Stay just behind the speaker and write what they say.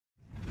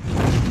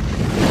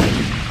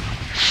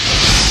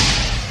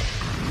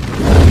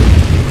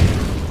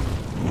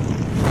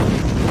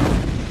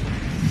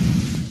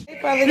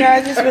Father God,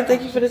 I just want to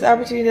thank you for this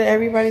opportunity that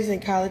everybody's in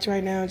college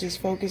right now,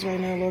 just focused right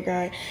now, Lord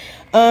God.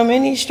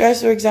 Any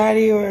stress or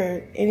anxiety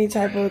or any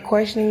type of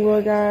questioning,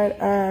 Lord God,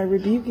 I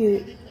rebuke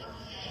it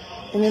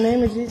in the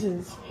name of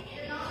Jesus.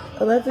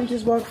 I let them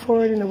just walk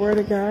forward in the Word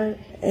of God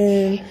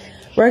and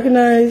let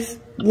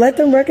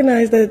them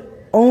recognize that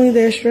only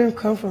their strength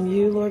comes from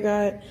you, Lord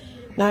God.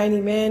 Not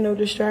any man, no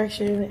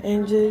distraction,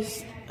 and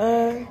just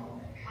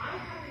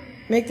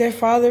make their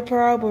father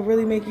proud, but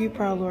really make you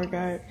proud, Lord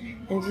God.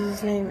 In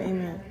Jesus' name,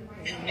 amen.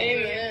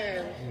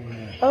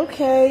 Amen.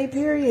 Okay,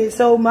 period.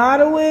 So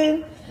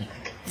modeling,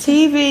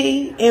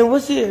 TV, and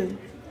what's you?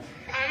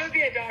 I'm going to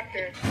be a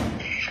doctor.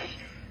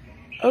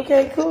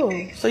 Okay, cool.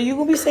 So you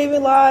going to be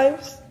saving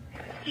lives?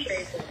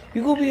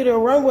 You going to be the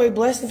runway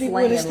blessing people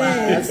in the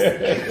stands.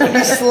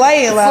 You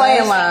slaying lives.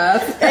 Slaying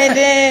lives. And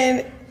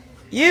then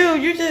you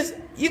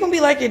going to be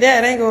like your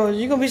dad, ain't going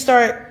you going to be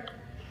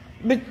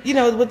but you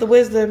know, with the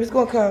wisdom, it's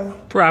going to come.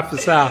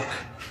 Prophesy.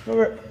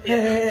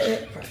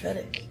 Prophetic.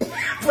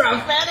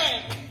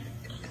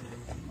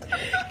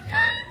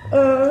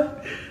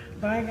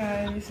 Bye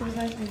guys. It was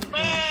nice meeting you. Bye.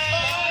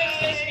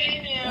 Nice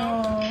meeting you.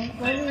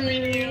 Nice to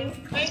meet you.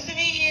 Nice to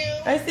meet you.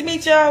 Nice to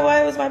meet y'all.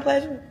 Well, it was my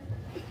pleasure.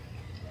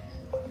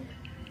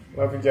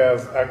 Love you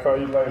guys. I'll call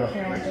you later.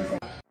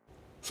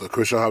 So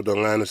Chrisean hopped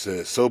online and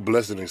said, so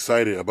blessed and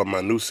excited about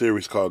my new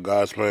series called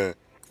God's Plan,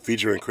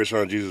 featuring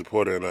Chrisean Jesus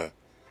Porter and I.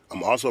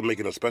 I'm also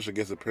making a special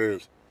guest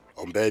appearance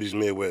on Baddies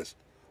Midwest,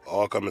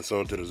 all coming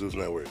soon to the Zeus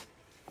Network.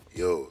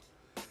 Yo,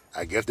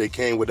 I guess they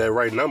came with that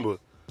right number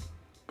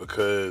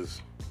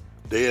because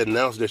they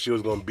announced that she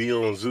was going to be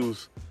on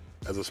Zeus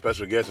as a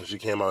special guest, and she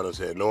came out and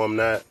said, no, I'm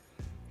not.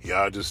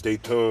 Y'all just stay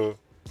tuned.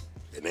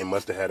 And they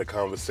must have had a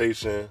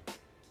conversation.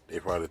 They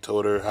probably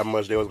told her how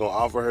much they was going to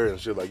offer her, and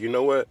she was like, you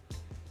know what?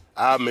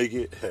 I'll make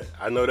it.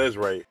 I know that's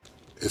right.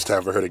 It's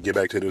time for her to get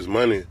back to this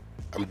money.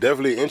 I'm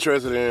definitely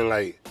interested in,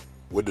 like,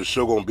 what the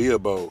show going to be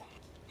about.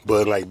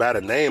 But, like, by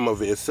the name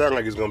of it, it sounds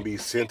like it's going to be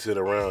centered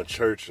around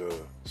church or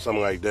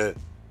something like that.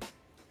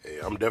 Hey,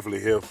 I'm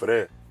definitely here for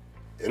that.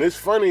 And it's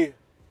funny,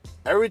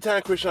 every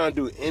time Chrisean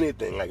do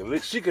anything, like,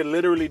 she could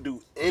literally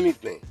do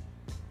anything,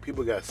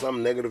 people got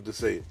something negative to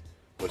say.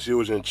 When she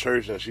was in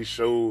church and she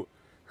showed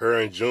her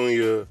and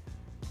Junior,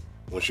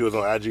 when she was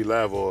on IG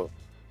Live or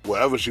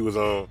wherever she was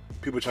on,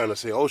 people trying to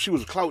say, oh, she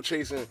was clout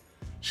chasing.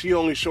 She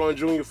only showing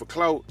Junior for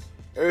clout.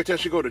 Every time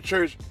she go to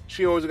church,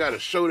 she always got to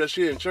show that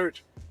she in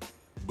church.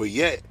 But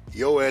yet,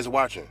 your ass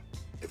watching.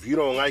 If you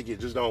don't like it,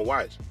 just don't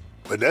watch.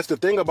 But that's the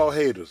thing about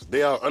haters.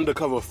 They are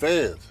undercover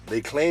fans. They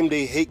claim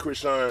they hate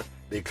Chrisean.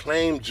 They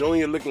claim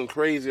Junior looking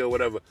crazy or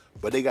whatever.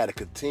 But they got to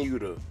continue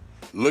to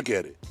look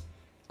at it.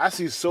 I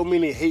see so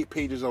many hate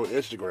pages on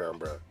Instagram,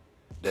 bro,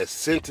 that's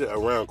centered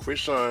around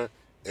Chrisean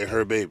and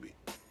her baby.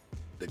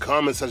 The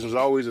comment section is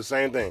always the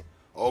same thing.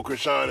 Oh,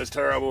 Chrisean is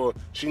terrible.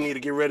 She need to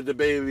get rid of the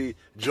baby.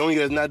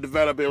 Junior is not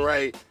developing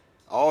right.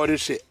 All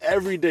this shit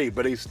every day,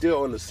 but they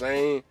still on the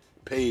same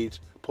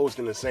page,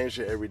 posting the same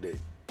shit every day.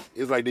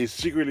 It's like they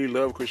secretly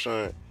love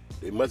Chrisean.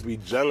 They must be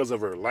jealous of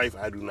her life.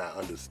 I do not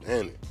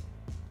understand it.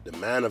 The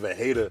mind of a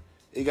hater,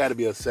 it got to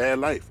be a sad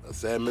life, a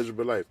sad,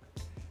 miserable life.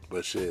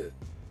 But shit,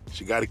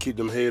 she got to keep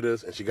them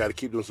haters and she got to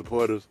keep them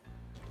supporters.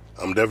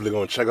 I'm definitely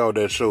going to check out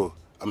that show.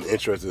 I'm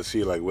interested to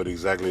see like what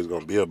exactly it's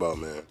going to be about,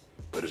 man.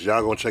 But if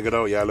y'all going to check it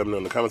out, y'all let me know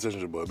in the comment section.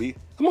 Your boy B.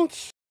 Come on.